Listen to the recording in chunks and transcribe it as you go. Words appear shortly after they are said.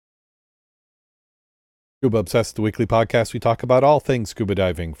Scuba Obsessed, the weekly podcast. We talk about all things scuba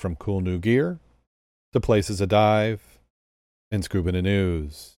diving, from cool new gear to places to dive and scuba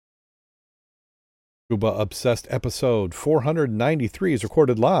news. Scuba Obsessed episode 493 is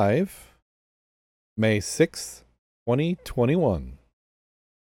recorded live May 6th, 2021.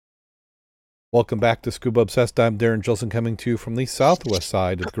 Welcome back to Scuba Obsessed. I'm Darren Gilson, coming to you from the southwest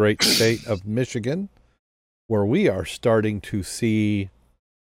side of the great state of Michigan, where we are starting to see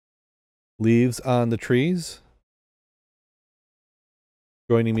leaves on the trees.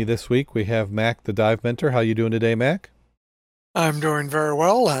 Joining me this week, we have Mac, the dive mentor. How you doing today, Mac? I'm doing very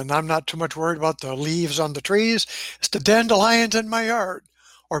well, and I'm not too much worried about the leaves on the trees. It's the dandelions in my yard,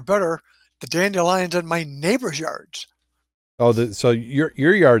 or better, the dandelions in my neighbor's yards. Oh, so your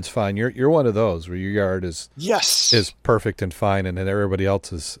yard's fine. You're one of those where your yard is Yes. perfect and fine, and then everybody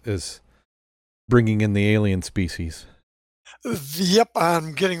else is bringing in the alien species. Yep,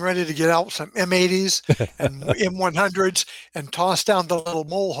 I'm getting ready to get out some M80s and M100s and toss down the little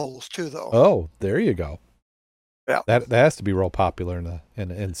mole holes too, though. Oh, there you go. Yeah. That has to be real popular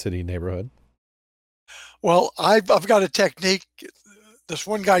in a city neighborhood. Well, I've got a technique. This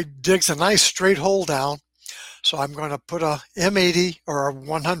one guy digs a nice straight hole down, so I'm going to put a M80 or a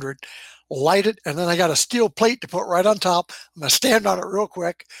 100, light it, and then I got a steel plate to put right on top. I'm going to stand on it real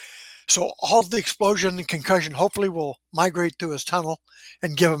quick. So all the explosion and concussion hopefully will migrate through his tunnel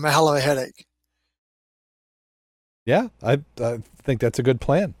and give him a hell of a headache. Yeah, I think that's a good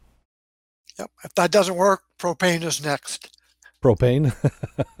plan. Yep. If that doesn't work, propane is next. Propane.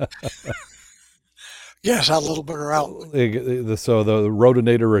 Yes, that little booger out. So the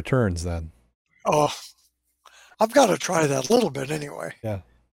Rotinator returns then. Oh, I've got to try that a little bit anyway. Yeah,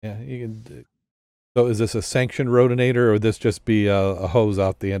 you can. So is this a sanctioned Rotinator, or would this just be a hose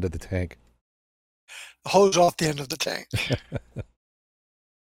out the end of the tank? Hose off the end of the tank.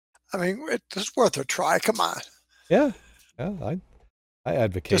 I mean, it's worth a try. Come on. Yeah, I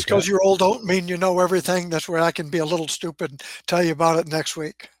advocate Just because that. you're old don't mean you know everything. That's where I can be a little stupid and tell you about it next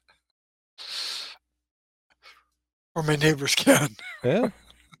week. Or my neighbors can. Yeah.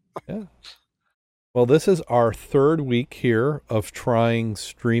 Well, this is our third week here of trying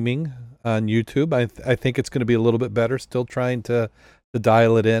streaming on YouTube. I think it's going to be a little bit better. Still trying to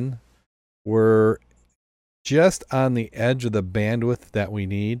dial it in. We're just on the edge of the bandwidth that we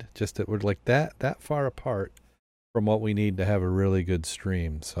need. Just that we're like that far apart from what we need to have a really good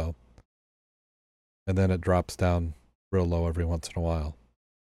stream. So, and then it drops down real low every once in a while.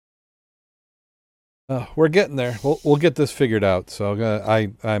 We're getting there. We'll get this figured out.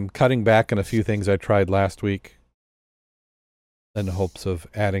 So I'm cutting back on a few things I tried last week in the hopes of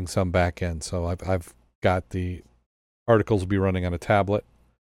adding some back in. So I've got the articles will be running on a tablet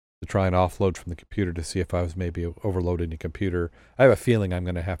to try and offload from the computer to see if I was maybe overloading the computer. I have a feeling I'm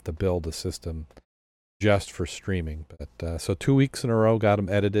going to have to build a system just for streaming. But so 2 weeks in a row, got them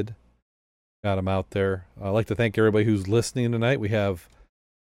edited, got them out there. I'd like to thank everybody who's listening tonight. We have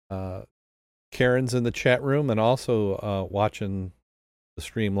Karen's in the chat room and also watching the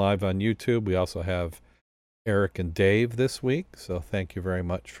stream live on YouTube. We also have Eric and Dave this week. So thank you very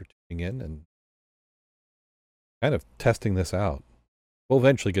much for tuning in and kind of testing this out. We'll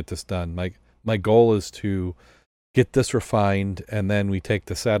eventually get this done. My goal is to get this refined, and then we take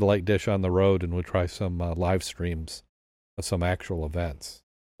the satellite dish on the road and we'll try some live streams of some actual events.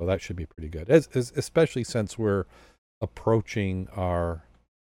 So that should be pretty good, especially since we're approaching our,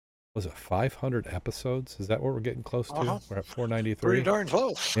 was it 500 episodes? Is that what we're getting close to? Uh-huh. We're at 493. Pretty darn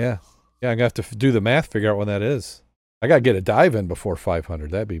close. Yeah. I'm going to have to do the math, figure out when that is. I got to get a dive in before 500.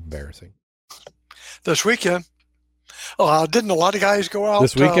 That'd be embarrassing. This weekend. Didn't a lot of guys go out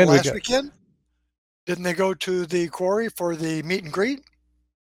this weekend? last weekend? Didn't they go to the quarry for the meet and greet?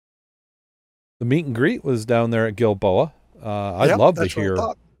 The meet and greet was down there at Gilboa. I'd love to hear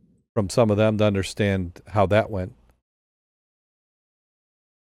from some of them to understand how that went.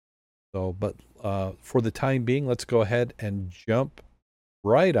 So, but for the time being, let's go ahead and jump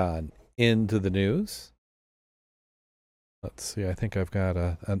right on into the news. Let's see. I think I've got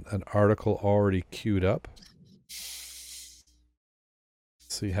an article already queued up. Let's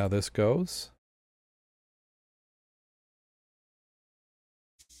see how this goes.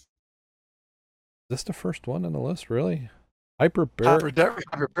 Is this the first one on the list, really?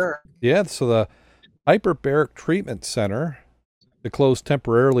 Hyperbaric. Yeah, so the Hyperbaric Treatment Center, to close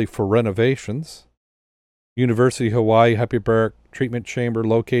temporarily for renovations. University of Hawaii Hyperbaric Treatment Chamber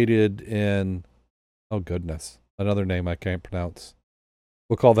located in, oh goodness, another name I can't pronounce.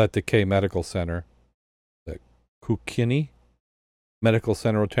 We'll call that the K Medical Center. The Kukini Medical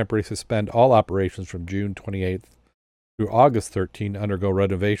Center will temporarily suspend all operations from June 28th through August 13th, undergo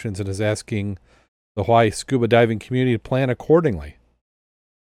renovations, and is asking the Hawaii scuba diving community to plan accordingly.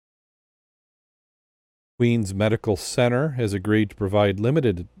 Queens Medical Center has agreed to provide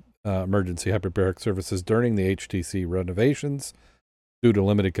limited emergency hyperbaric services during the HTC renovations. Due to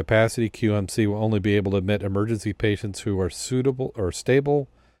limited capacity, QMC will only be able to admit emergency patients who are suitable or stable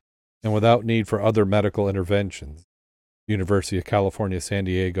and without need for other medical interventions. University of California, San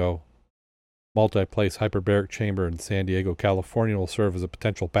Diego multi-place hyperbaric chamber in San Diego, California will serve as a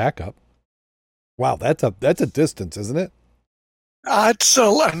potential backup. Wow, that's a distance, isn't it? It's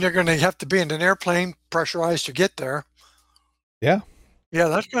still, and you're going to have to be in an airplane pressurized to get there. Yeah. Yeah,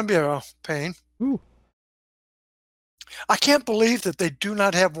 that's going to be a pain. Ooh. I can't believe that they do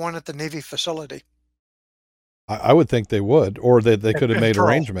not have one at the Navy facility. I would think they would, or they could have made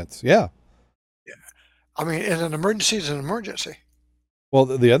arrangements. Yeah. I mean, in an emergency is an emergency. Well,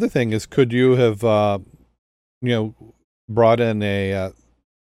 the other thing is, could you have, brought in a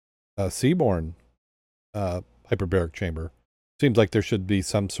seaborne hyperbaric chamber? Seems like there should be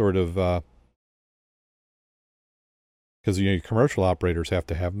some sort of, because commercial operators have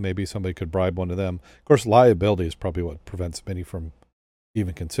to have them. Maybe somebody could bribe one of them. Of course, liability is probably what prevents many from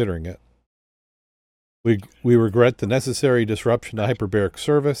even considering it. We regret the necessary disruption to hyperbaric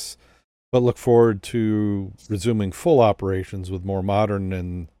service, but look forward to resuming full operations with more modern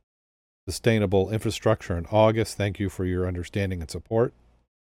and sustainable infrastructure in August. Thank you for your understanding and support.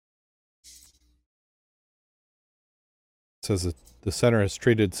 It says that the center has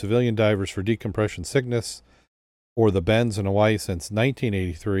treated civilian divers for decompression sickness or the bends in Hawaii since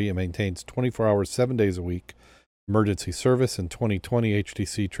 1983 and maintains 24 hours, 7 days a week emergency service. In 2020,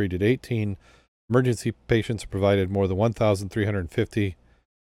 HTC treated 18 emergency patients, provided more than 1,350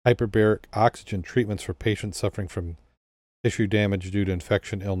 hyperbaric oxygen treatments for patients suffering from tissue damage due to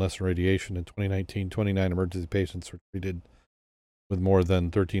infection, illness, and radiation. In 2019, 29 emergency patients were treated with more than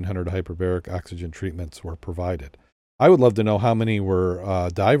 1,300 hyperbaric oxygen treatments were provided. I would love to know how many were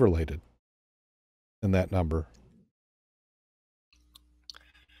dive-related in that number.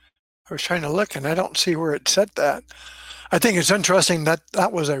 I was trying to look, and I don't see where it said that. I think it's interesting that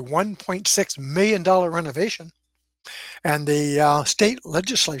that was a $1.6 million renovation, and the state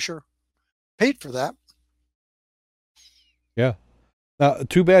legislature paid for that. Yeah. Now,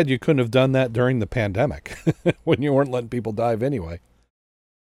 too bad you couldn't have done that during the pandemic when you weren't letting people dive anyway.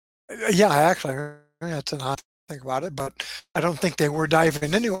 Yeah, actually, that's an odd thing about it, but I don't think they were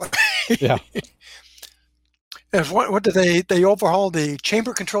diving anyway. Yeah. What did they overhauled the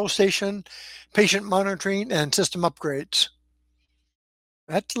chamber control station, patient monitoring, and system upgrades.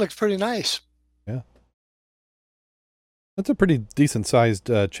 That looks pretty nice. Yeah. That's a pretty decent sized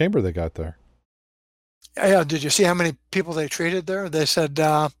chamber they got there. Yeah, did you see how many people they treated there? They said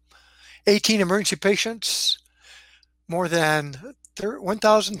 18 emergency patients, more than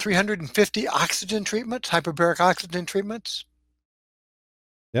 1,350 oxygen treatments, hyperbaric oxygen treatments.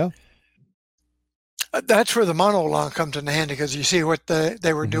 Yeah. That's where the monologue comes in handy, because you see what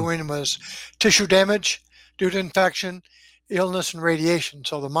they were doing was tissue damage due to infection, illness, and radiation.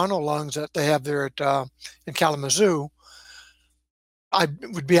 So the monologues that they have there at in Kalamazoo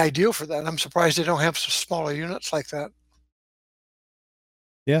would be ideal for that. I'm surprised they don't have some smaller units like that.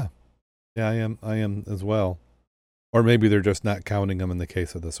 Yeah. Yeah, I am as well. Or maybe they're just not counting them in the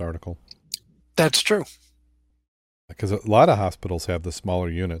case of this article. That's true. Because a lot of hospitals have the smaller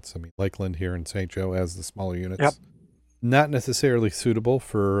units. I mean, Lakeland here in St. Joe has the smaller units. Yep. Not necessarily suitable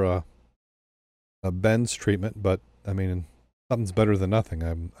for a bends treatment, but I mean, something's better than nothing,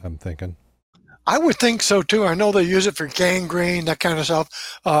 I'm thinking. I would think so too. I know they use it for gangrene, that kind of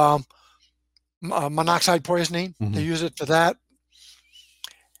stuff. Monoxide poisoning, they use it for that.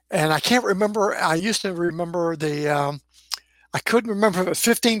 And I can't remember. I used to remember I couldn't remember if it was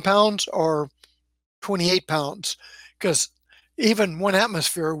 15 pounds or 28 pounds, because even 1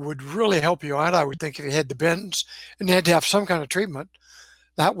 atmosphere would really help you out, I would think, if you had the bends and you had to have some kind of treatment.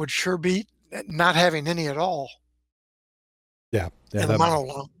 That would sure beat not having any at all. Yeah. In the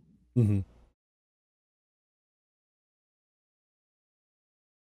monologue. Well,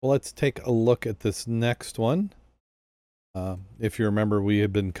 let's take a look at this next one. If you remember, we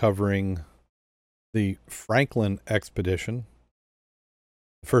had been covering the Franklin expedition.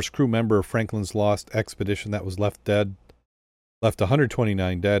 The first crew member of Franklin's lost expedition that was left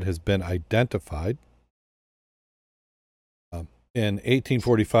 129 dead, has been identified. In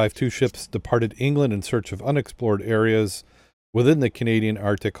 1845, 2 ships departed England in search of unexplored areas within the Canadian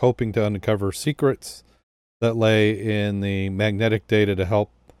Arctic, hoping to uncover secrets that lay in the magnetic data to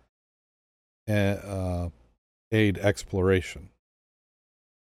help aid exploration.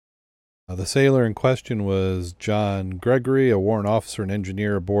 The sailor in question was John Gregory, a warrant officer and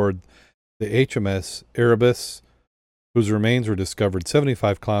engineer aboard the HMS Erebus, whose remains were discovered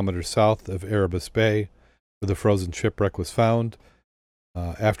 75 kilometers south of Erebus Bay, where the frozen shipwreck was found.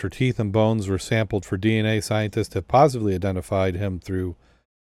 After teeth and bones were sampled for DNA, scientists have positively identified him through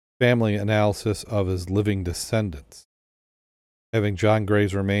family analysis of his living descendants. Having John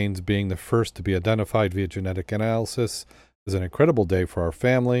Gray's remains being the first to be identified via genetic analysis is an incredible day for our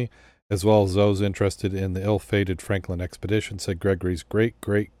family, as well as those interested in the ill-fated Franklin expedition, said Gregory's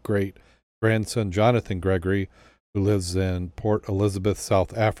great-great-great-grandson, Jonathan Gregory, who lives in Port Elizabeth,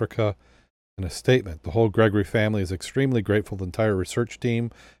 South Africa. In a statement, the whole Gregory family is extremely grateful to the entire research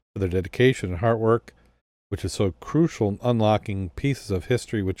team for their dedication and hard work, which is so crucial in unlocking pieces of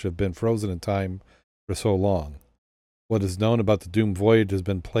history which have been frozen in time for so long. What is known about the doomed voyage has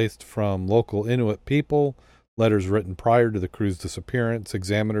been placed from local Inuit people, letters written prior to the crew's disappearance,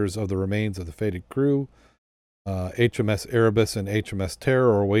 examiners of the remains of the fated crew. HMS Erebus and HMS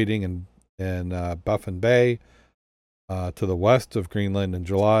Terror are waiting in Baffin Bay to the west of Greenland in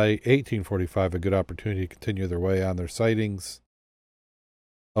July 1845, a good opportunity to continue their way on their sightings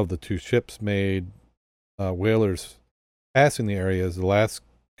of the two ships made. Whalers passing the area is the last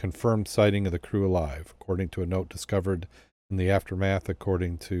confirmed sighting of the crew alive, according to a note discovered in the aftermath.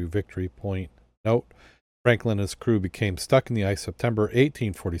 According to Victory Point note, Franklin and his crew became stuck in the ice September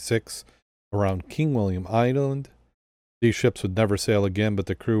 1846 around King William Island. These ships would never sail again, but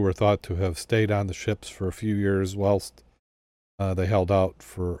the crew were thought to have stayed on the ships for a few years whilst they held out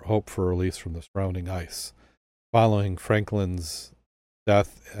for hope for release from the surrounding ice. Following Franklin's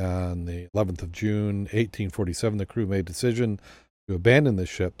death on the 11th of June, 1847, the crew made a decision to abandon the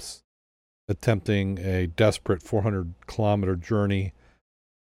ships, attempting a desperate 400-kilometer journey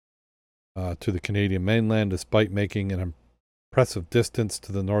to the Canadian mainland. Despite making an impressive distance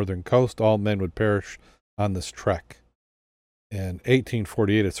to the northern coast, all men would perish on this trek. In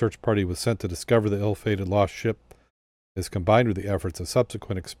 1848, a search party was sent to discover the ill-fated lost ship. As combined with the efforts of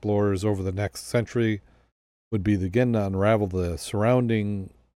subsequent explorers over the next century, would be begin to unravel the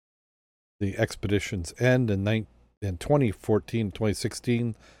surrounding the expedition's end. In 2014,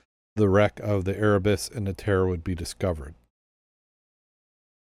 2016, the wreck of the Erebus and the Terror would be discovered.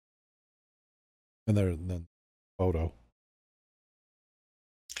 And then photo.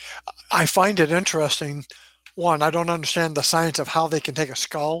 I find it interesting. One, I don't understand the science of how they can take a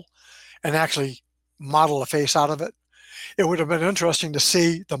skull and actually model a face out of it. It would have been interesting to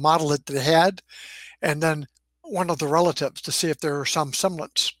see the model that they had and then one of the relatives to see if there are some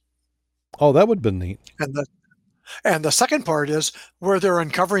semblance. Oh, that would have been neat. And the second part is where they're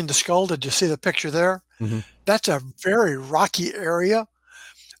uncovering the skull. Did you see the picture there? Mm-hmm. That's a very rocky area.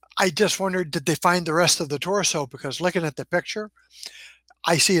 I just wondered, did they find the rest of the torso? Because looking at the picture,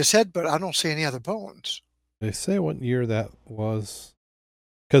 I see his head, but I don't see any other bones. They say what year that was.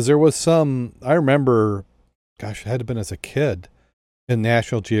 Because there was some, I remember, gosh, it had to have been as a kid, in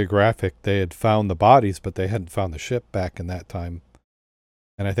National Geographic, they had found the bodies, but they hadn't found the ship back in that time.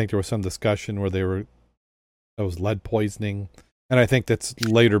 And I think there was some discussion where that was lead poisoning. And I think that's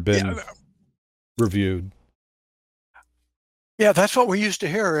later been reviewed. Yeah, that's what we used to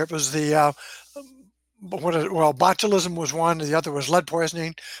hear. It was the, botulism was one, the other was lead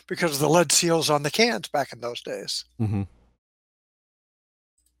poisoning because of the lead seals on the cans back in those days. Mm-hmm.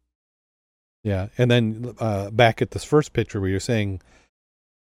 Yeah, and then back at this first picture where you're saying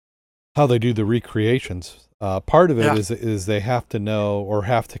how they do the recreations. Part of it is they have to know or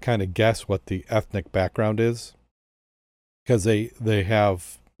have to kind of guess what the ethnic background is, because they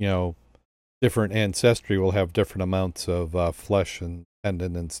have, different ancestry will have different amounts of flesh and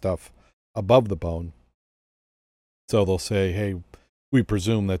tendon and stuff above the bone. So they'll say, hey, we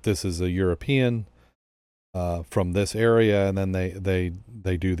presume that this is a European from this area, and then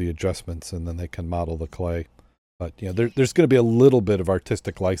they do the adjustments, and then they can model the clay. But there's going to be a little bit of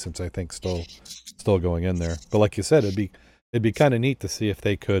artistic license, I think, still going in there. But like you said, it'd be kind of neat to see if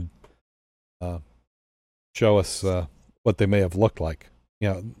they could show us what they may have looked like,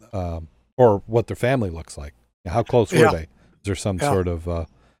 or what their family looks like. How close were they? Is there some sort of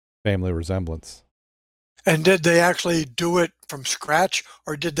family resemblance? And did they actually do it from scratch,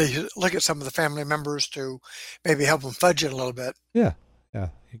 or did they look at some of the family members to maybe help them fudge it a little bit? Yeah.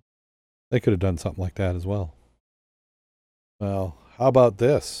 They could have done something like that as well. Well, how about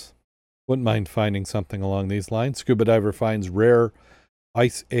this? Wouldn't mind finding something along these lines. Scuba diver finds rare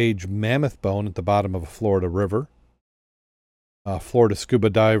Ice Age mammoth bone at the bottom of a Florida river. Florida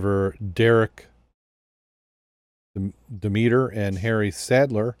scuba diver Derek Demeter and Harry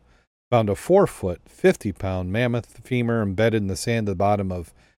Sadler found a 4-foot, 50-pound mammoth femur embedded in the sand at the bottom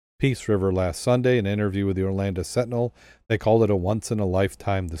of Peace River last Sunday. In an interview with the Orlando Sentinel, they called it a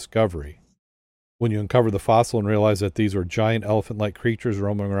once-in-a-lifetime discovery. when you uncover the fossil and realize that these were giant elephant-like creatures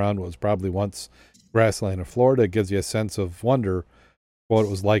roaming around what was probably once grassland in Florida, it gives you a sense of wonder what it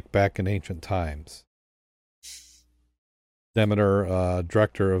was like back in ancient times. Demeter,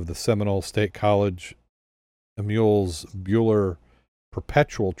 director of the Seminole State College Emul's Bueller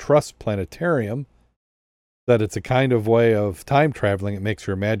Perpetual Trust Planetarium, said it's a kind of way of time traveling. It makes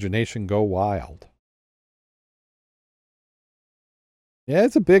your imagination go wild. Yeah,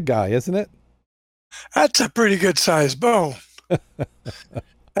 it's a big guy, isn't it? That's a pretty good sized bone.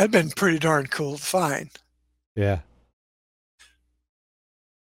 That'd been pretty darn cool to find. Yeah.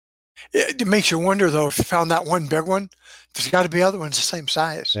 It makes you wonder, though, if you found that one big one, there's got to be other ones the same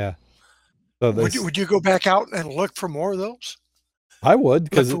size. Yeah. So would you go back out and look for more of those? I would,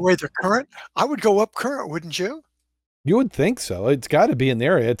 because the way they're current. I would go up current, wouldn't you? You would think so. It's got to be in the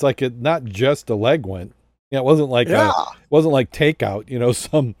area. It's like not just a leg went. Yeah, it wasn't like takeout. You know,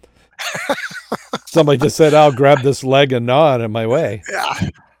 somebody just said, "I'll grab this leg and gnaw it on my way." Yeah.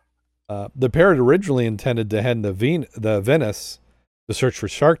 The pair had originally intended to head to the Venice to search for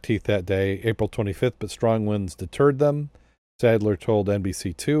shark teeth that day, April 25th, but strong winds deterred them. Sadler told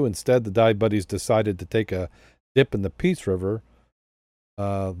NBC2. Instead, the dive buddies decided to take a dip in the Peace River,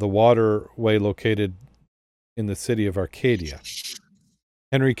 the waterway located in the city of Arcadia.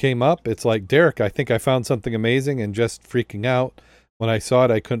 Henry came up. It's like, Derek, I think I found something amazing, and just freaking out. When I saw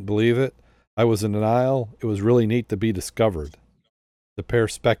it, I couldn't believe it. I was in denial. It was really neat to be discovered. The pair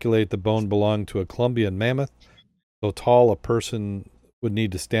speculate the bone belonged to a Columbian mammoth, so tall a person would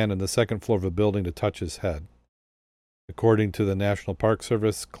need to stand on the second floor of a building to touch his head. According to the National Park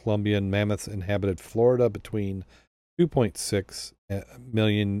Service, Columbian mammoths inhabited Florida between 2.6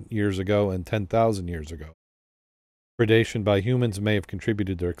 million years ago and 10,000 years ago. Predation by humans may have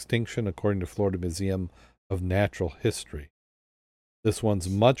contributed to their extinction, according to Florida Museum of Natural History. This one's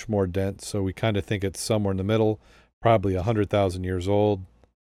much more dense, so we kind of think it's somewhere in the middle, probably 100,000 years old.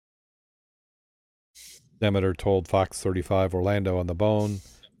 Demeter told Fox 35 Orlando on the bone.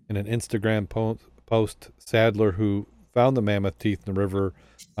 In an Instagram post, Sadler, who found the mammoth teeth in the river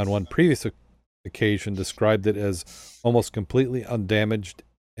on one previous occasion, described it as almost completely undamaged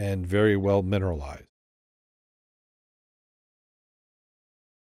and very well mineralized.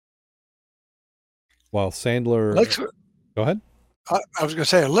 While Sandler... Go ahead. I was going to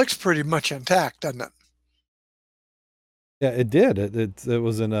say, it looks pretty much intact, doesn't it? Yeah, it did. It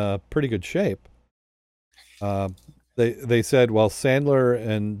was in a pretty good shape. They said, while Sandler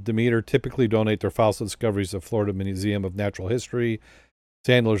and Demeter typically donate their fossil discoveries to the Florida Museum of Natural History,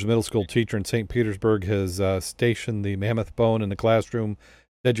 Sandler's middle school teacher in St. Petersburg has stationed the mammoth bone in the classroom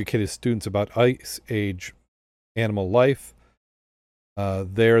to educate his students about Ice Age animal life.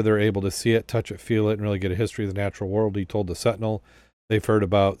 There, they're able to see it, touch it, feel it, and really get a history of the natural world. He told the Sentinel they've heard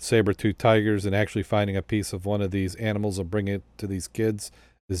about saber-toothed tigers, and actually finding a piece of one of these animals and bringing it to these kids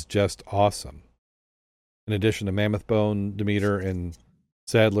is just awesome. In addition to mammoth bone, Demeter and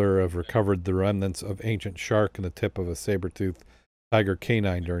Sadler have recovered the remnants of ancient shark and the tip of a saber-toothed tiger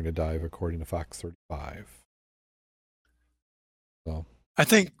canine during the dive, according to Fox 35. So I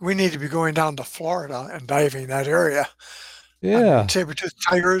think we need to be going down to Florida and diving that area. Yeah. Saber-toothed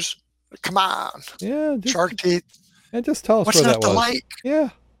tigers, come on. Yeah. Shark teeth. And just tell us what's where that was. Like? Yeah.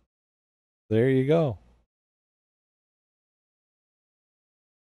 There you go.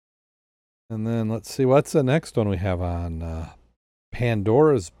 And then let's see, what's the next one we have on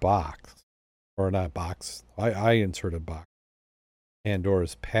Pandora's box. Or not box. I inserted box.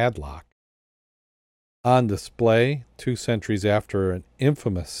 Pandora's padlock. On display 2 centuries after an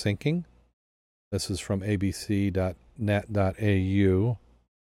infamous sinking. This is from abc.net.au.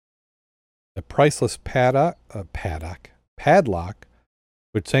 A priceless padlock,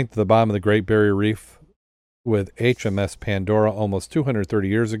 which sank to the bottom of the Great Barrier Reef with HMS Pandora almost 230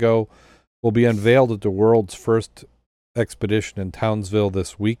 years ago, will be unveiled at the world's first expedition in Townsville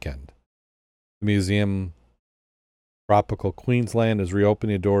this weekend. The museum, Tropical Queensland, is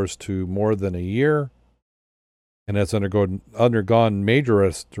reopening the doors to more than a year and has undergone major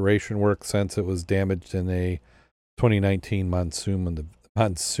restoration work since it was damaged in a 2019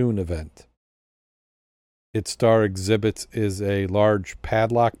 monsoon event. Its star exhibits is a large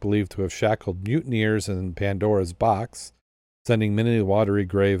padlock believed to have shackled mutineers in Pandora's box, sending many to the watery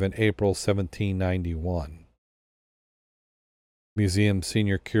grave in April 1791. Museum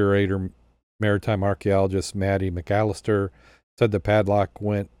senior curator, maritime archaeologist Maddie McAllister, said the padlock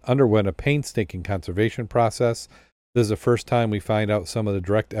underwent a painstaking conservation process. This is the first time we find out some of the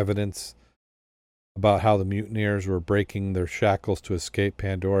direct evidence about how the mutineers were breaking their shackles to escape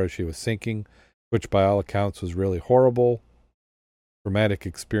Pandora as she was sinking, which by all accounts was really horrible. traumatic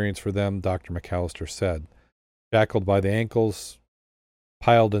experience for them, Dr. McAllister said. Shackled by the ankles,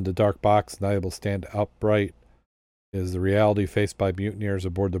 piled into dark box, not able to stand upright, is the reality faced by mutineers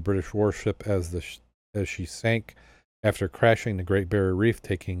aboard the British warship as she sank after crashing the Great Barrier Reef,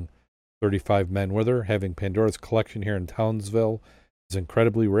 taking 35 men with her. Having Pandora's collection here in Townsville is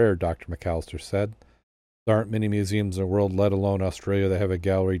incredibly rare, Dr. McAllister said. There aren't many museums in the world, let alone Australia, that have a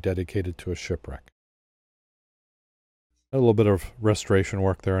gallery dedicated to a shipwreck. A little bit of restoration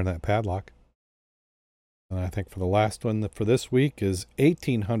work there in that padlock. And I think for the last one for this week is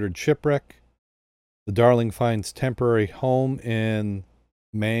 1800 Shipwreck. The Darling finds temporary home in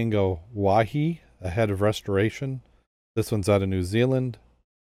Mangawahi ahead of restoration. This one's out of New Zealand.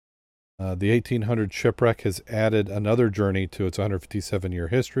 The 1800 Shipwreck has added another journey to its 157-year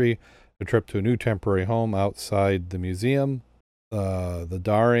history, a trip to a new temporary home outside the museum. The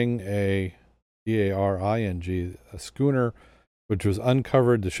Daring, a D-A-R-I-N-G, a schooner, which was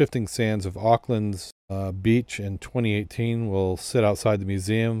uncovered the shifting sands of Auckland's beach in 2018, will sit outside the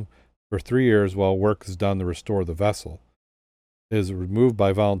museum for 3 years while work is done to restore the vessel. It is removed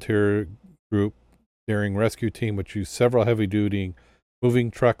by volunteer group Daring Rescue Team, which used several heavy-duty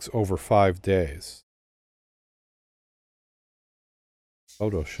moving trucks over 5 days.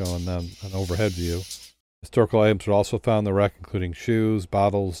 Photo showing them an overhead view. Historical items were also found in the wreck, including shoes,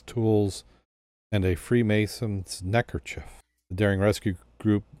 bottles, tools, and a Freemason's neckerchief. The Daring Rescue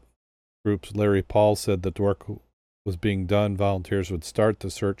Group's Larry Paul said that the work was being done. Volunteers would start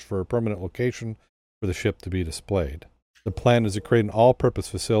the search for a permanent location for the ship to be displayed. The plan is to create an all-purpose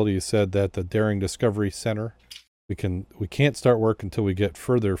facility. He said that the Daring Discovery Center, we can't start work until we get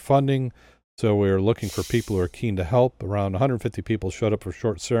further funding, so we are looking for people who are keen to help. Around 150 people showed up for a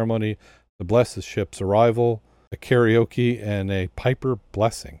short ceremony to bless the ship's arrival, a karaoke, and a Piper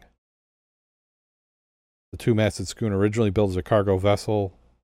blessing. The two-masted schooner originally built as a cargo vessel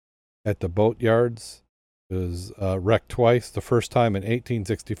at the boat yards. It was wrecked twice, the first time in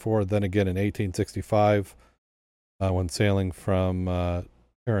 1864, then again in 1865 when sailing from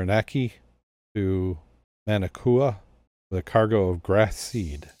Taranaki to Manakua with a cargo of grass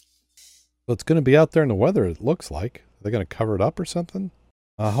seed. So it's going to be out there in the weather, it looks like. They're going to cover it up or something?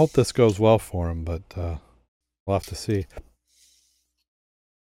 I hope this goes well for them, but we'll have to see.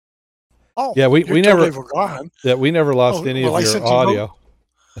 Oh, yeah, we never were gone. Yeah, we never lost any of your audio.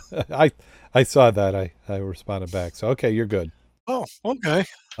 I saw that. I responded back. So okay, you're good. Oh, okay.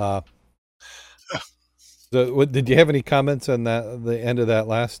 So did you have any comments on that? The end of that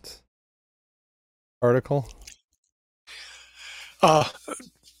last article?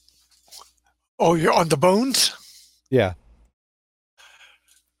 You're on the bones? Yeah.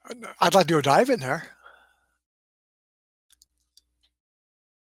 I'd like to go dive in there.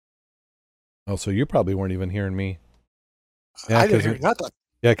 Oh, so you probably weren't even hearing me. Yeah, I didn't hear nothing.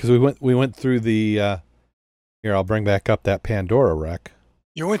 Yeah, because we went through the here, I'll bring back up that Pandora wreck.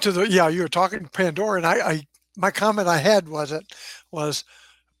 You went to you were talking Pandora, and I my comment I had was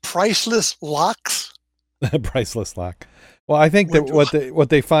priceless locks. Priceless lock. Well, I think that what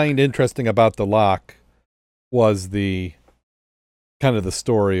they find interesting about the lock was the kind of the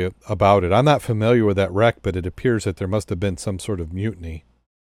story about it. I'm not familiar with that wreck, but it appears that there must have been some sort of mutiny,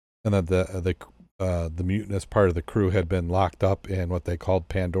 and that the mutinous part of the crew had been locked up in what they called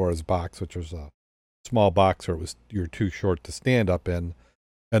Pandora's box, which was a small box where you're too short to stand up in,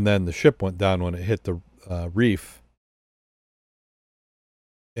 and then the ship went down when it hit the reef,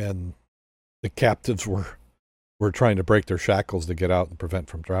 and the captives were trying to break their shackles to get out and prevent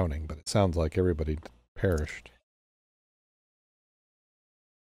from drowning, but it sounds like everybody perished.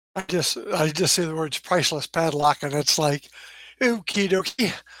 I just say the words priceless padlock, and it's like, okie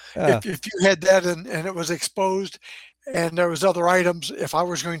dokie. Yeah. If you had that and it was exposed and there was other items, if I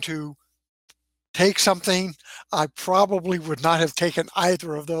was going to take something, I probably would not have taken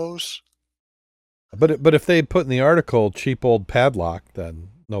either of those. But if they had put in the article cheap old padlock, then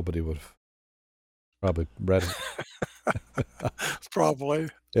nobody would have probably read it. Probably.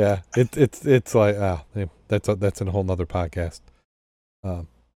 Yeah, it's like that's a whole nother podcast.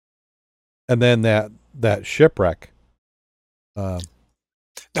 And then that shipwreck.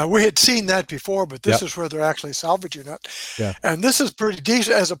 Now, we had seen that before, but this is where they're actually salvaging it. Yeah. And this is pretty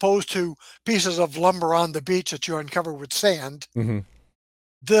decent as opposed to pieces of lumber on the beach that you uncover with sand. Mm-hmm.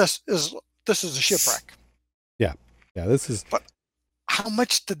 This is a shipwreck. Yeah. Yeah, this is. But how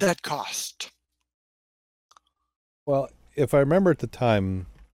much did that cost? Well, if I remember at the time,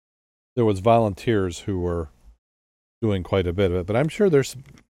 there was volunteers who were doing quite a bit of it, but I'm sure there's,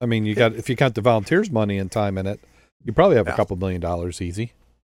 if you count the volunteers' money and time in it, you probably have a couple $1 million easy.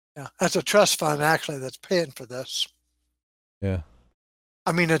 Yeah, that's a trust fund actually that's paying for this. Yeah.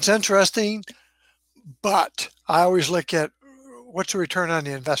 I mean, it's interesting, but I always look at what's the return on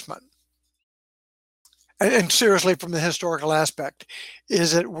the investment. And seriously, from the historical aspect,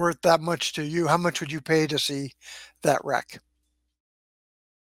 is it worth that much to you? How much would you pay to see that wreck?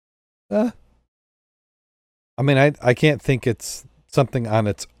 Uh, I mean, I can't think it's something on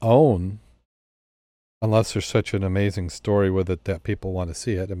its own unless there's such an amazing story with it that people want to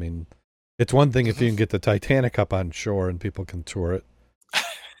see it. I mean, it's one thing if you Mhm. can get the Titanic up on shore and people can tour it,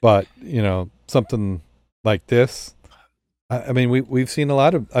 but something like this. I mean, we've seen a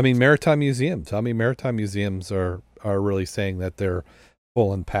lot of. I mean, maritime museums. How many maritime museums are really saying that they're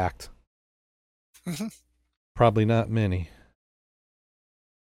full and packed? Mhm. Probably not many.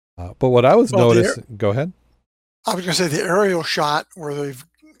 But what I was Well, noticing, go ahead. I was going to say the aerial shot where they've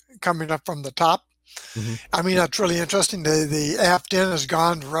coming up from the top. Hmm. I mean, that's really interesting. The aft end is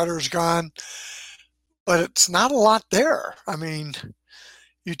gone, the rudder's gone, but it's not a lot there. I mean,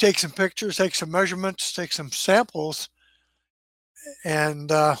 you take some pictures, take some measurements, take some samples, and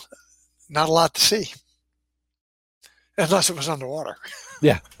not a lot to see unless it was underwater.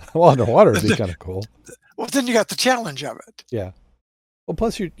 Yeah, well, underwater would be kind of cool. Well, then you got the challenge of it. Yeah. Well,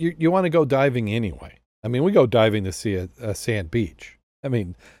 plus you want to go diving anyway. I mean, we go diving to see a sand beach. I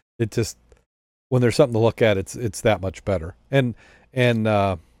mean, it just when there's something to look at, it's that much better. And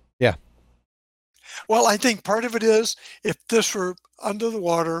yeah. Well, I think part of it is if this were under the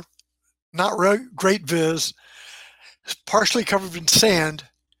water, not great viz, partially covered in sand,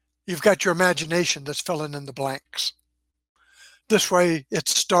 you've got your imagination that's filling in the blanks. This way,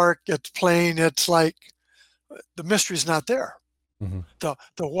 it's stark, it's plain, it's like the mystery's not there. Hmm. The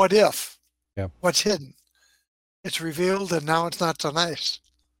what if, Yeah. what's hidden, it's revealed, and now it's not so nice.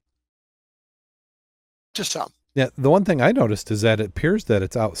 Just some. Yeah. The one thing I noticed is that it appears that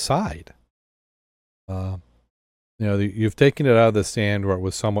it's outside. Uh, you've taken it out of the sand where it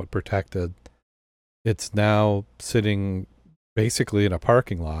was somewhat protected. It's now sitting basically in a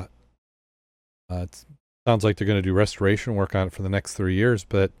parking lot. It sounds like they're going to do restoration work on it for the next 3 years,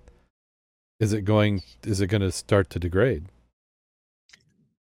 but is it going to start to degrade?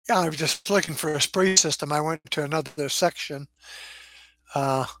 Yeah, I was just looking for a spray system. I went to another section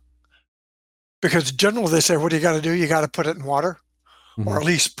uh, because generally they say, "What do you got to do? You got to put it in water, or Hmm. at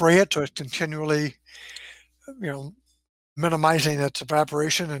least spray it so it's continually, you know, minimizing its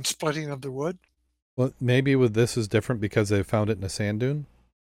evaporation and splitting of the wood." Well, maybe with this is different because they found it in a sand dune.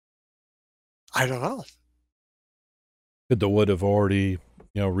 I don't know. Could the wood have already,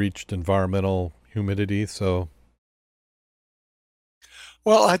 reached environmental humidity? So,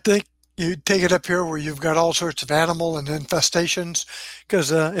 Well, I think you take it up here where you've got all sorts of animal and infestations,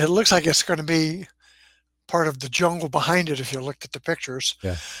 because it looks like it's going to be part of the jungle behind it. If you looked at the pictures,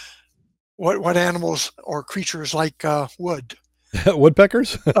 yeah. what animals or creatures like wood?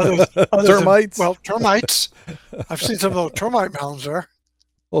 Woodpeckers? Other other than Termites? well, termites. I've seen some of those termite mounds there.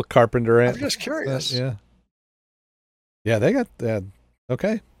 Little carpenter I'm ant. just curious. Yeah. Yeah, they got that.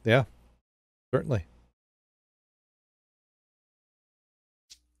 Okay. Yeah, certainly.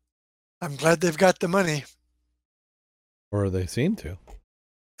 I'm glad they've got the money. Or they seem to.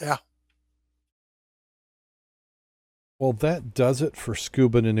 Yeah. Well, that does it for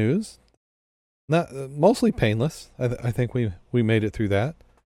scuba news. Not mostly painless. I think we made it through that.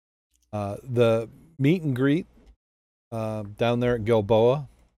 The meet and greet down there at Gilboa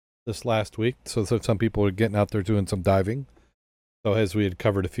this last week. So some people are getting out there doing some diving. So as we had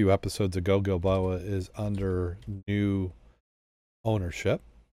covered a few episodes ago, Gilboa is under new ownership.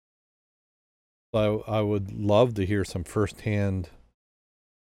 So I would love to hear some firsthand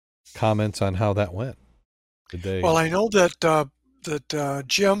comments on how that went. Did they? Well, I know that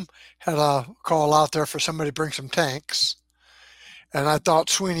Jim had a call out there for somebody to bring some tanks, and I thought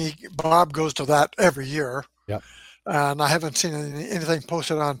Sweeney Bob goes to that every year, Yep. and I haven't seen anything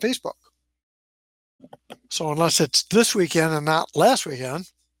posted on Facebook. So unless it's this weekend and not last weekend,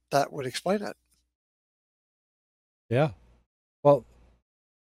 that would explain it. Yeah. Well,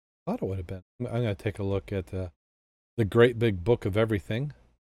 I thought it would have been. I'm going to take a look at the great big book of everything.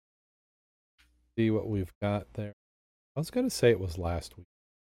 See what we've got there. I was going to say it was last week.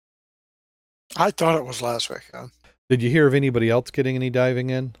 I thought it was last weekend. Did you hear of anybody else getting any diving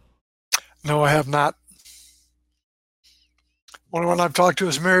in? No, I have not. Only one I've talked to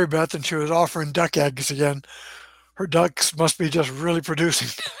is Mary Beth, and she was offering duck eggs again. Her ducks must be just really producing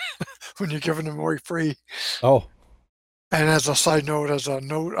when you're giving them away free. Oh, And as a side note,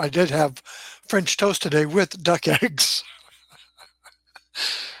 I did have French toast today with duck eggs.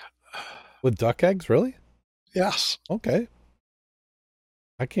 with duck eggs, really? Yes. Okay.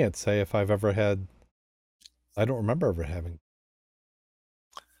 I can't say if I've ever had. I don't remember ever having.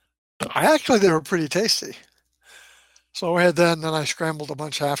 Actually, they were pretty tasty. So I had that, and then I scrambled a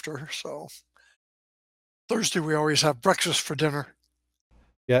bunch after. So Thursday we always have breakfast for dinner.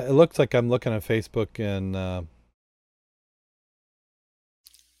 Yeah, it looks like I'm looking at Facebook and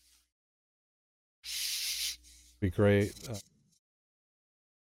be great. It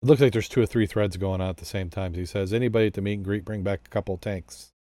looks like there's 2 or 3 threads going on at the same time. He says, anybody at the meet and greet, bring back a couple of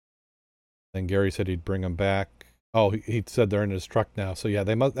tanks. Then Gary said he'd bring them back. Oh, he said they're in his truck now. So yeah,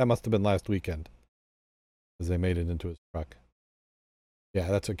 that must have been last weekend because they made it into his truck. Yeah,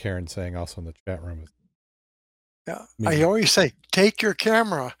 that's what Karen's saying also in the chat room. Yeah, I always say, take your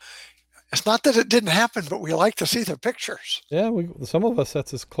camera. It's not that it didn't happen, but we like to see the pictures. Yeah, some of us,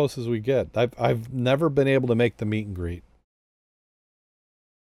 that's as close as we get. I've never been able to make the meet and greet.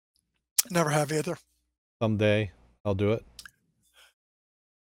 Never have either. Someday I'll do it.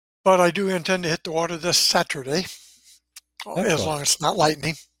 But I do intend to hit the water this Saturday, as long as it's not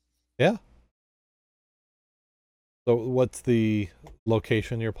lightning. Yeah. So what's the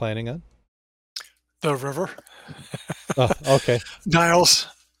location you're planning on? The river. Oh, okay. Niles.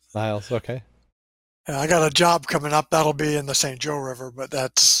 Okay. Yeah, I got a job coming up. That'll be in the St. Joe River, but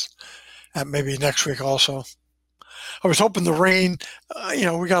that maybe next week also. I was hoping the rain,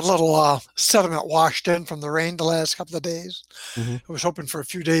 we got a little sediment washed in from the rain the last couple of days. Mm-hmm. I was hoping for a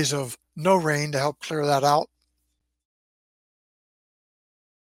few days of no rain to help clear that out.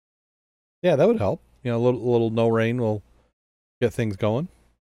 Yeah, that would help. A little no rain will get things going.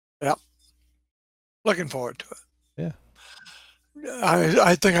 Yeah. Looking forward to it. Yeah.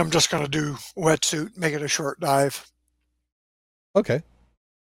 I think I'm just going to do wetsuit, make it a short dive. Okay.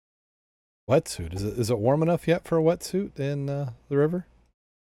 Wetsuit. Is it warm enough yet for a wetsuit in the river?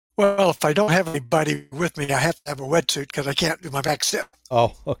 Well, if I don't have anybody with me, I have to have a wetsuit because I can't do my back step.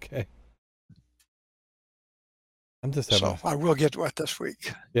 Oh, okay. I'm just having. So I will get wet this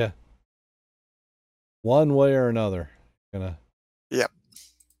week. Yeah. One way or another, gonna. Yep.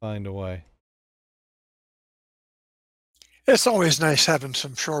 Find a way. It's always nice having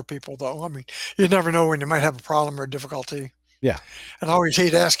some shore people, though. I mean, you never know when you might have a problem or difficulty. Yeah. And I always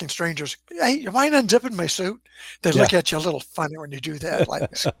hate asking strangers, hey, you mind unzipping my suit? They look at you a little funny when you do that. Like,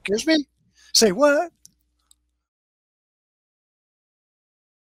 excuse me? Say what?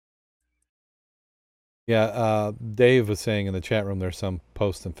 Yeah. Dave was saying in the chat room there's some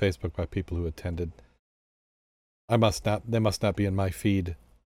posts on Facebook by people who attended. They must not be in my feed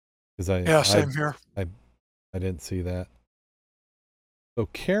because same here. I didn't see that. So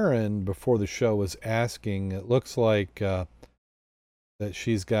Karen, before the show, was asking, it looks like that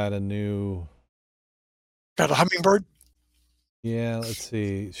she's got a new... Got a hummingbird? Yeah, let's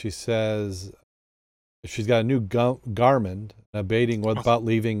see. She says she's got a new Garmin, debating what about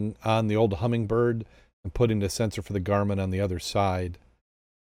leaving on the old hummingbird and putting the sensor for the Garmin on the other side.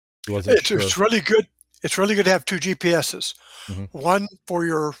 It's really good. It's really good to have 2 GPSs. Mm-hmm. One for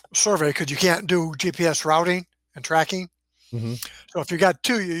your survey, because you can't do GPS routing and tracking. Mm-hmm. So if you got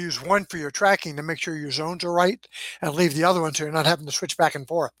 2, you use one for your tracking to make sure your zones are right and leave the other one so you're not having to switch back and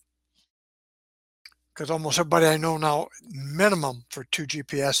forth. Because almost everybody I know now, minimum for 2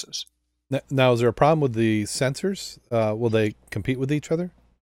 GPSs. Now, is there a problem with the sensors? Will they compete with each other?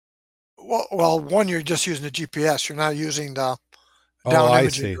 Well, one, you're just using the GPS. You're not using the down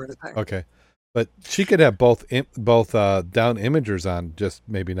imaging or anything. Okay. But she could have both down imagers on, just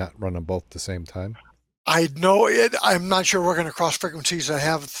maybe not run them both at the same time. I know it. I'm not sure what kind of cross frequencies I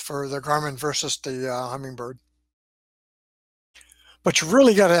have for the Garmin versus the Hummingbird. But you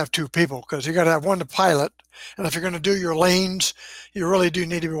really got to have 2 people because you got to have one to pilot. And if you're going to do your lanes, you really do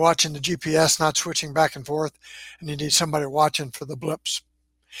need to be watching the GPS, not switching back and forth. And you need somebody watching for the blips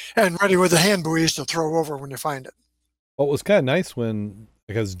and ready with the hand buoys to throw over when you find it. Well, it was kind of nice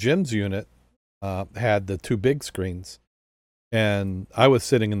because Jim's unit had the 2 big screens, and I was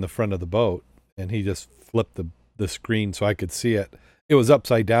sitting in the front of the boat, and he just flipped the screen so I could see it. It was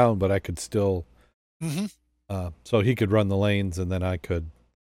upside down, but I could still. Mm-hmm. So he could run the lanes, and then I could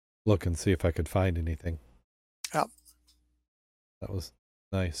look and see if I could find anything. Yeah. That was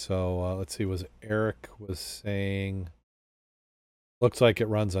nice. So let's see. Eric was saying, looks like it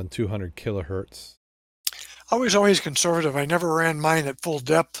runs on 200 kilohertz. I was always conservative. I never ran mine at full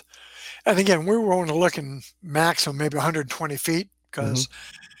depth. And again, we were only looking maximum maybe 120 feet because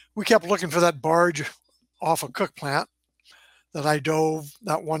we kept looking for that barge off a Cook plant that I dove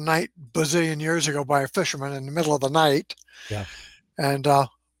that one night bazillion years ago by a fisherman in the middle of the night. Yeah. And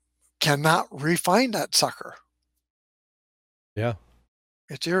cannot re-find that sucker. Yeah.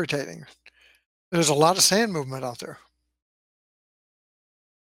 It's irritating. There's a lot of sand movement out there.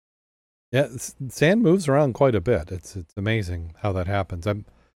 Yeah, sand moves around quite a bit. It's amazing how that happens.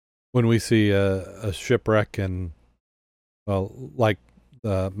 when we see a shipwreck and, well, like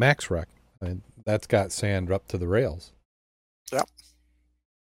the Max wreck, I mean, that's got sand up to the rails. Yep.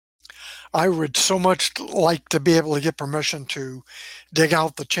 I would so much like to be able to get permission to dig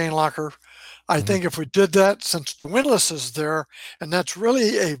out the chain locker. I Mhm. think if we did that, since the windlass is there, and that's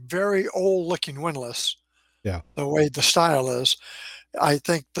really a very old looking windlass, Yeah. the way the style is, I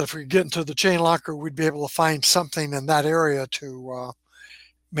think that if we get into the chain locker, we'd be able to find something in that area to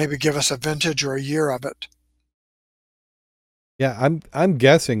maybe give us a vintage or a year of it. Yeah, I'm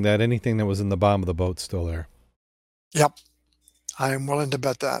guessing that anything that was in the bottom of the boat's still there. Yep, I am willing to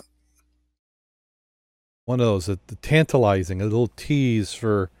bet that. One of those, the tantalizing, a little tease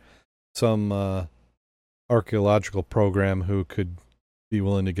for some archaeological program who could be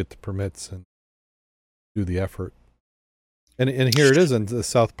willing to get the permits and do the effort. And here it is in the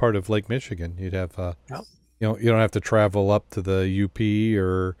south part of Lake Michigan. You'd have Yep. you don't have to travel up to the UP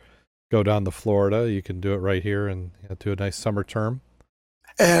or go down to Florida. You can do it right here and do a nice summer term.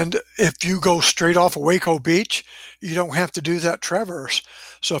 And if you go straight off of Waco Beach, you don't have to do that traverse.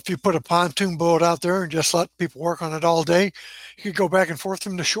 So if you put a pontoon boat out there and just let people work on it all day, you could go back and forth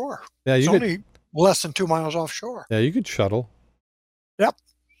from the shore. Yeah, It's you could. only less than 2 miles offshore. Yeah, you could shuttle. Yep.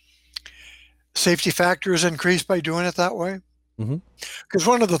 Safety factor is increased by doing it that way. Hmm. Because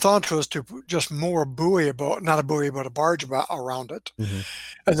one of the thoughts was to just moor a buoy about, not a buoy, but a barge about around it, Hmm.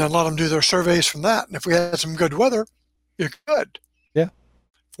 and then let them do their surveys from that. And if we had some good weather, you could. Yeah.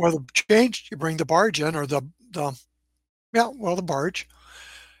 If weather changed, you bring the barge in, or the yeah, well, the barge,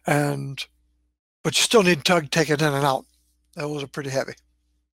 and but you still need to take it in and out. Those are pretty heavy.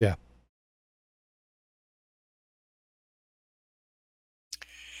 Yeah.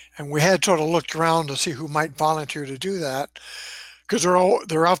 And we had sort of looked around to see who might volunteer to do that, because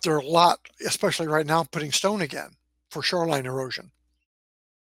they're out there a lot, especially right now, putting stone again for shoreline erosion.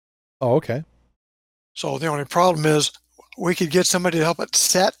 Oh, okay. So the only problem is we could get somebody to help it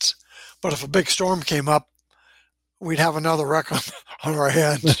set, but if a big storm came up, we'd have another wreck on our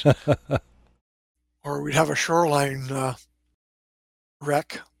hands, or we'd have a shoreline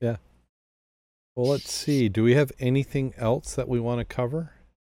wreck. Yeah. Well, let's see. Do we have anything else that we want to cover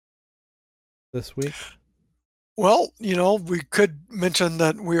this week? Well, we could mention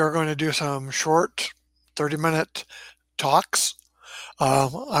that we are going to do some short 30-minute talks.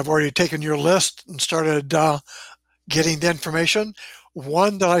 I've already taken your list and started getting the information.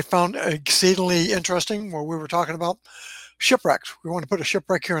 One that I found exceedingly interesting, where we were talking about shipwrecks. We want to put a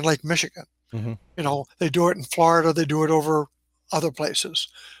shipwreck here in Lake Michigan. Mm-hmm. They do it in Florida, they do it over other places.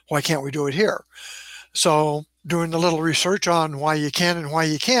 Why can't we do it here? So, doing a little research on why you can and why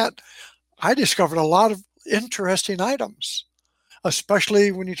you can't, I discovered a lot of interesting items,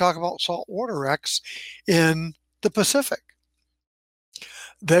 especially when you talk about saltwater wrecks in the Pacific.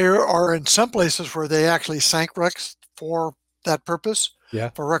 There are in some places where they actually sank wrecks for that purpose, Yeah.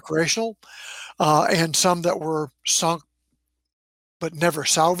 for recreational, and some that were sunk but never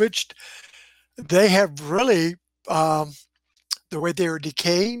salvaged. They have really, the way they are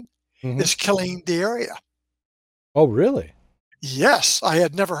decaying Mm-hmm. is killing the area. Oh, really? Yes, I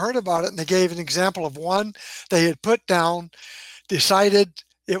had never heard about it, and they gave an example of one they had put down, decided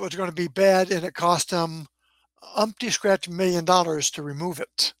it was going to be bad, and it cost them umpty scratch $1 million to remove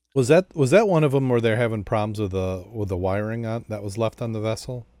it. Was that one of them where they're having problems with the wiring on that was left on the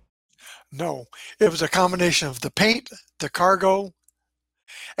vessel? No, it was a combination of the paint, the cargo,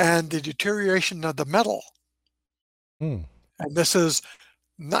 and the deterioration of the metal. Hmm. And this is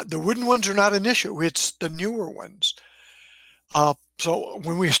not, the wooden ones are not an issue. It's the newer ones. So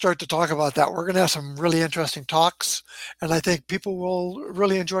when we start to talk about that, we're going to have some really interesting talks, and I think people will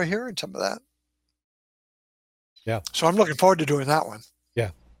really enjoy hearing some of that. Yeah. So I'm looking forward to doing that one. Yeah.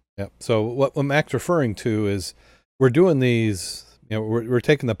 Yeah. So what Mac's referring to is we're doing these, we're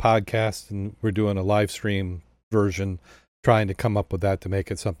taking the podcast and we're doing a live stream version, trying to come up with that to make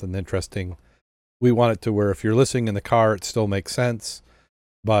it something interesting. We want it to where if you're listening in the car, it still makes sense.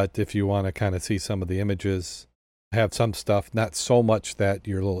 But if you want to kind of see some of the images, have some stuff, not so much that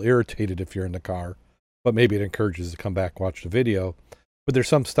you're a little irritated if you're in the car, but maybe it encourages you to come back, watch the video. But there's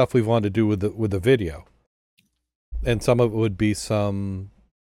some stuff we've wanted to do with the video. And some of it would be some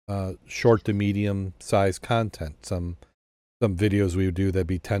short to medium size content. Some videos we would do that'd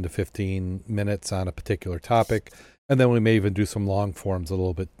be 10 to 15 minutes on a particular topic. And then we may even do some long forms a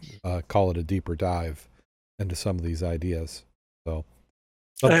little bit, call it a deeper dive into some of these ideas. So,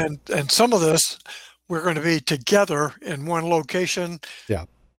 And some of this, we're going to be together in one location. Yeah.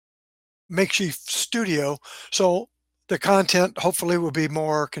 Makeshift studio. So the content hopefully will be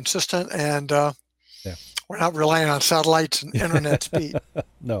more consistent and We're not relying on satellites and internet speed.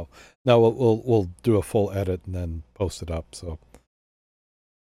 No, no, we'll do a full edit and then post it up. So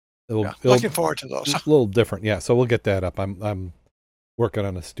it'll Looking forward to those. a little different. Yeah, so we'll get that up. I'm working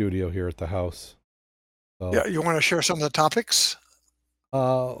on a studio here at the house. So, Yeah, you want to share some of the topics?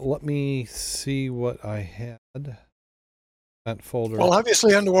 let me see what I had. That folder. Well,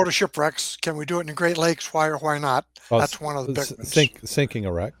 obviously, underwater shipwrecks. Can we do it in the Great Lakes? Why or why not? That's one of the big ones. Sinking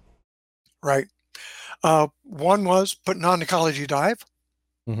a wreck. Right. One was putting on the ecology dive.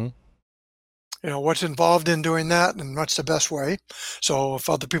 Mm-hmm. You know, what's involved in doing that and what's the best way. So if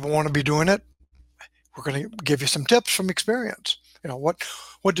other people want to be doing it, we're going to give you some tips from experience. You know,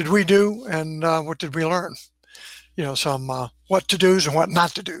 what did we do and what did we learn? You know, some what to do's and what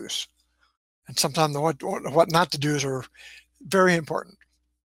not to do's. And sometimes the what not to do's are very important.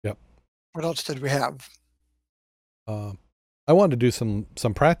 Yep. What else did we have? I wanted to do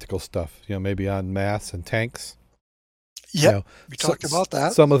some practical stuff, you know, maybe on mass and tanks. Yep, you know, we talked about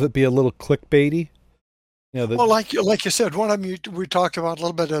that. Some of it be a little clickbaity. You know, well, like you said, one of them we talked about a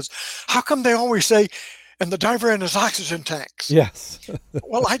little bit is how come they always say, and the diver in his oxygen tanks. Yes.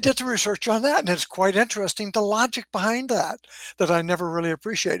 Well, I did the research on that, and it's quite interesting, the logic behind that I never really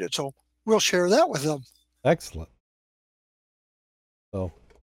appreciated. So we'll share that with them. Excellent. So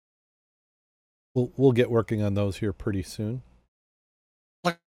we'll get working on those here pretty soon.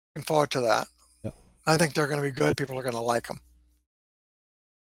 Looking forward to that. Yeah. I think they're going to be good. People are going to like them.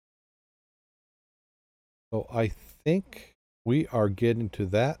 So I think we are getting to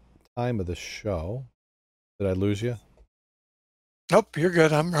that time of the show. Did I lose you? Nope, you're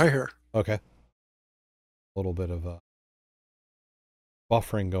good. I'm right here. Okay. A little bit of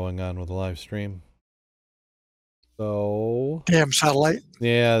buffering going on with the live stream. So damn satellite.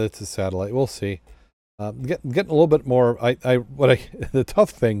 Yeah, that's a satellite. We'll see. Getting a little bit more. The tough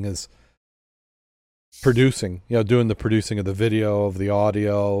thing is producing. You know, doing the producing of the video, of the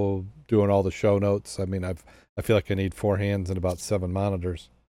audio, doing all the show notes. I mean, I feel like I need 4 hands and about 7 monitors.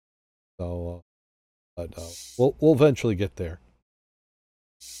 So, but we'll eventually get there.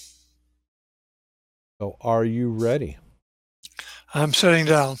 So, are you ready? I'm sitting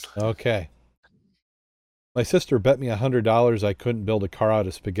down. Okay. My sister bet me $100 I couldn't build a car out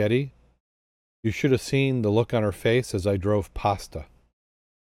of spaghetti. You should have seen the look on her face as I drove pasta.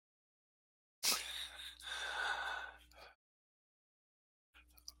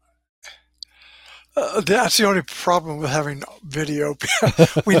 That's the only problem with having video.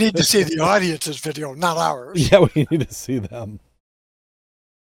 We need to see the audience's video, not ours. Yeah, we need to see them.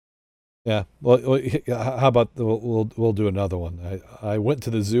 Yeah. Well, how about we'll do another one. I went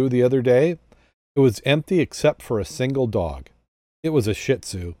to the zoo the other day. It was empty except for a single dog. It was a Shih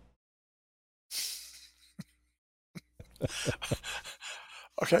Tzu.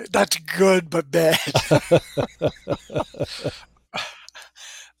 Okay, that's good but bad.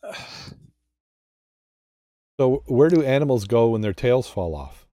 So where do animals go when their tails fall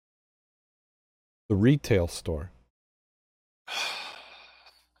off? The retail store.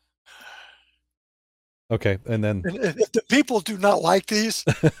 Okay, and then if the people do not like these,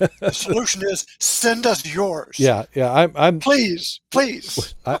 the solution is send us yours. Yeah, I'm please.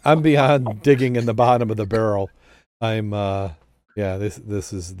 I'm beyond digging in the bottom of the barrel. I'm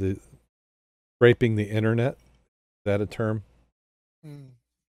this is the scraping the internet. Is that a term?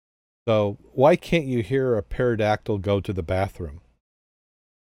 So why can't you hear a pterodactyl go to the bathroom?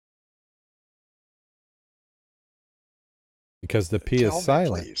 Because the P is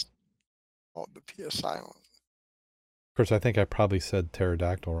silent. Please. Oh, the P is silent. Of course, I think I probably said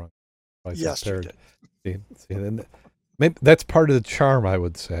pterodactyl wrong. Yes, you did. See, then maybe that's part of the charm, I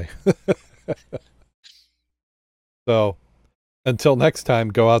would say. So, until next time,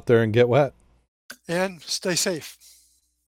 go out there and get wet. And stay safe.